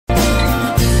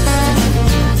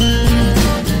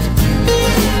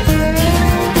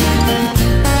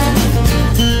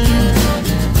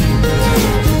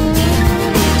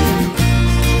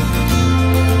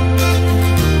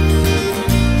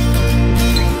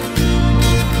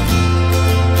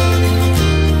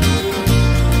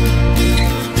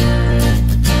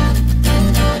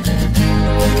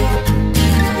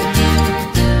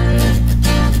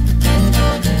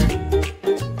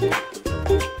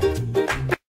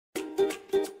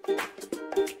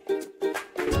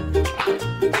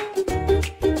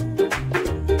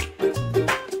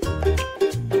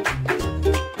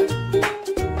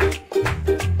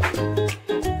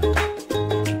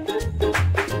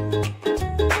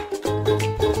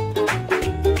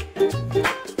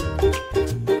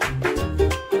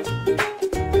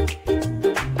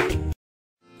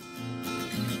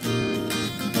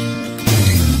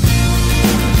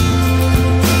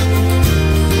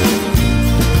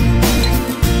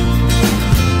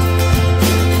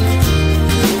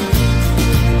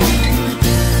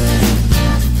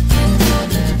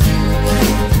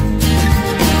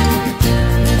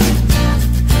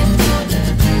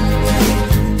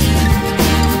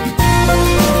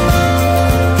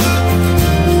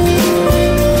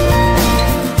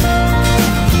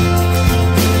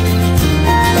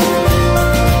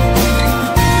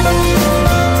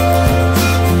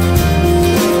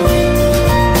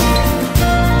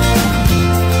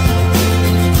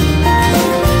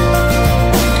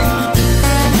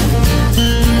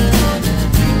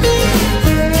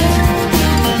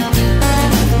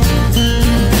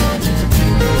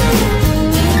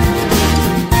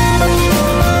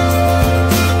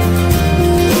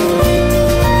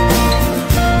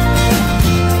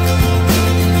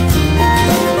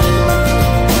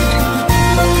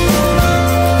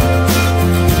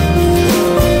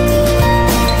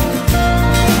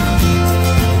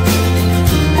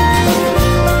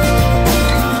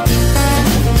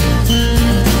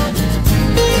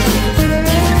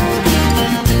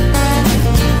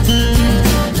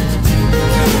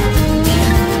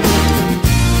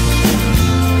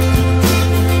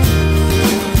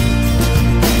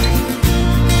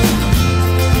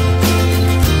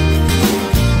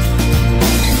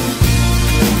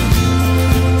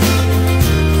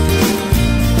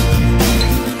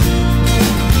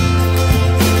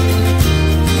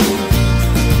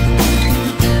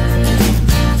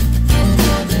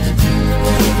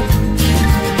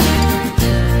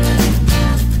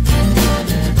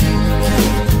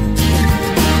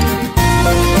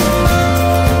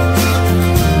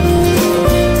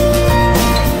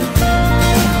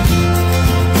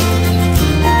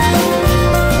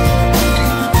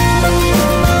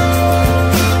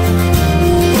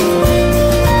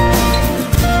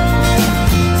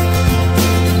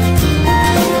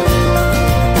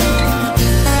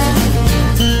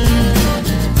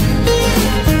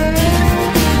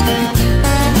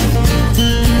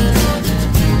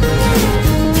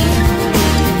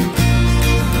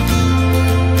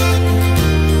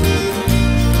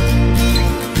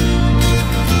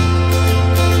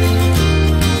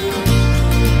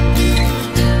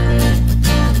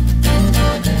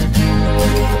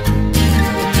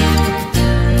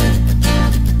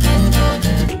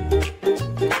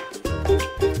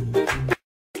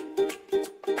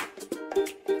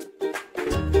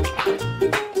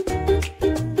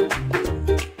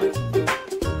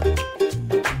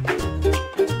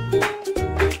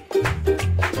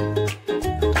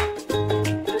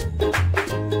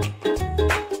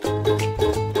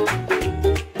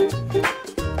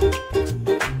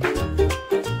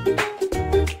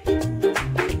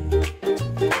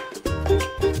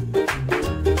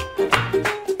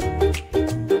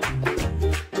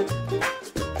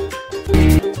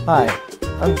Hi,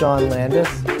 I'm Don Landis.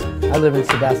 I live in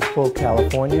Sebastopol,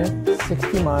 California,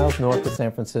 60 miles north of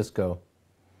San Francisco.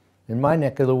 In my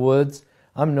neck of the woods,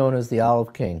 I'm known as the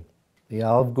Olive King, the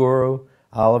Olive Guru,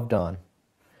 Olive Don.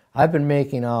 I've been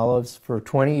making olives for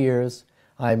 20 years.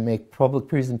 I make public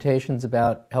presentations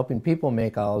about helping people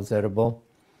make olives edible.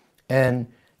 And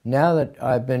now that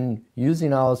I've been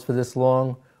using olives for this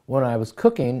long, when I was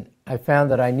cooking, I found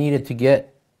that I needed to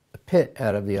get a pit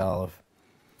out of the olive.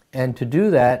 And to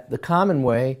do that, the common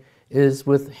way is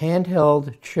with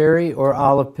handheld cherry or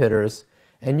olive pitters.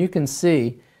 And you can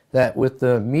see that with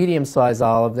the medium-sized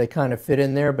olive, they kind of fit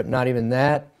in there, but not even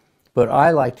that. But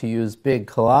I like to use big,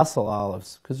 colossal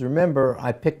olives. Because remember,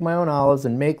 I pick my own olives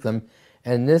and make them,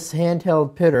 and this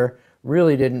handheld pitter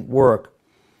really didn't work.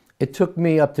 It took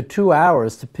me up to 2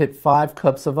 hours to pit 5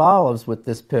 cups of olives with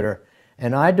this pitter,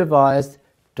 and I devised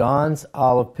Don's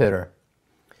Olive Pitter.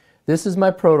 This is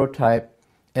my prototype,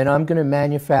 and I'm going to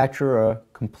manufacture a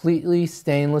completely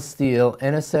stainless steel,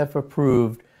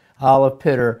 NSF-approved olive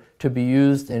pitter to be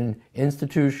used in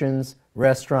institutions,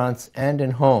 restaurants, and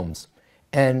in homes.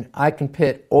 And I can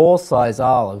pit all size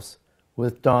olives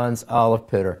with Don's Olive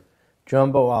Pitter,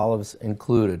 jumbo olives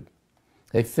included.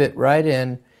 They fit right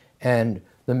in, and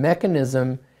the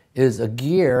mechanism is a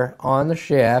gear on the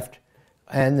shaft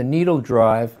and the needle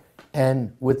drive,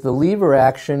 and with the lever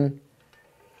action,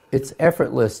 it's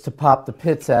effortless to pop the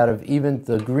pits out of even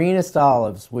the greenest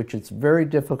olives, which it's very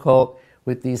difficult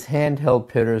with these handheld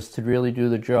pitters to really do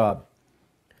the job.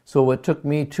 So what took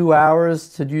me 2 hours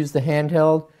to use the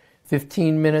handheld,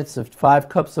 15 minutes of 5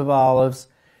 cups of olives.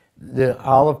 The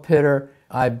olive pitter,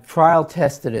 I've trial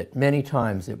tested it many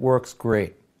times. It works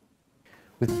great.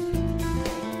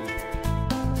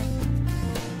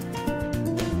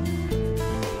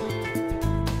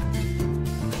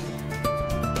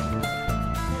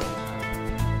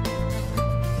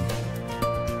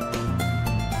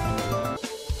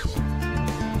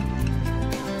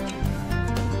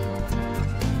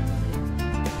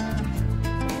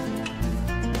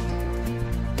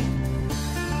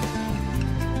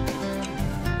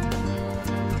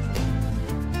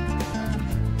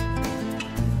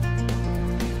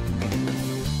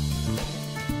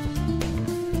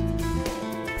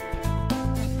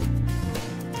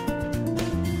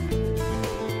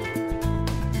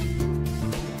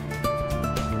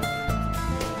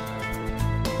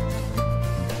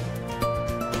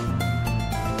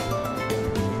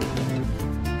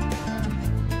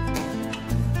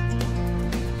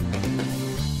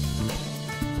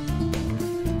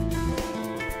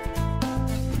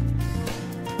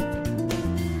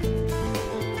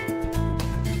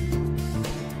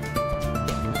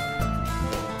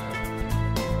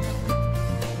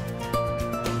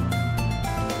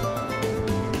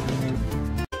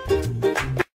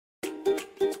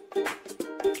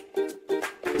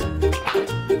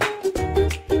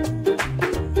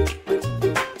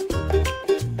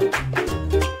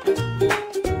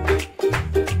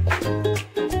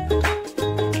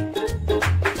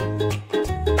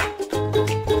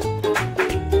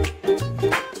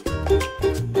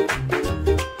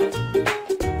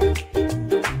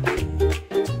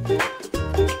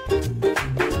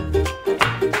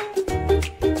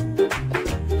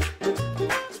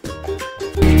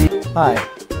 Hi,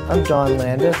 I'm Don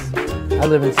Landis. I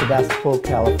live in Sebastopol,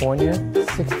 California,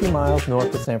 60 miles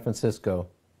north of San Francisco.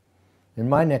 In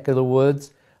my neck of the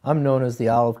woods, I'm known as the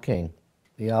Olive King,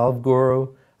 the Olive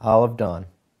Guru, Olive Don.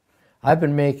 I've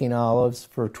been making olives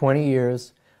for 20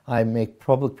 years. I make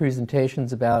public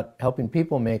presentations about helping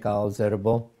people make olives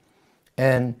edible.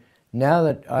 And now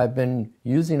that I've been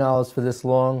using olives for this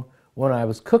long, when I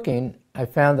was cooking, I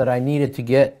found that I needed to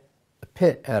get a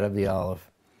pit out of the olive.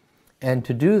 And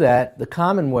to do that, the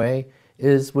common way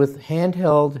is with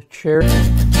handheld cherry.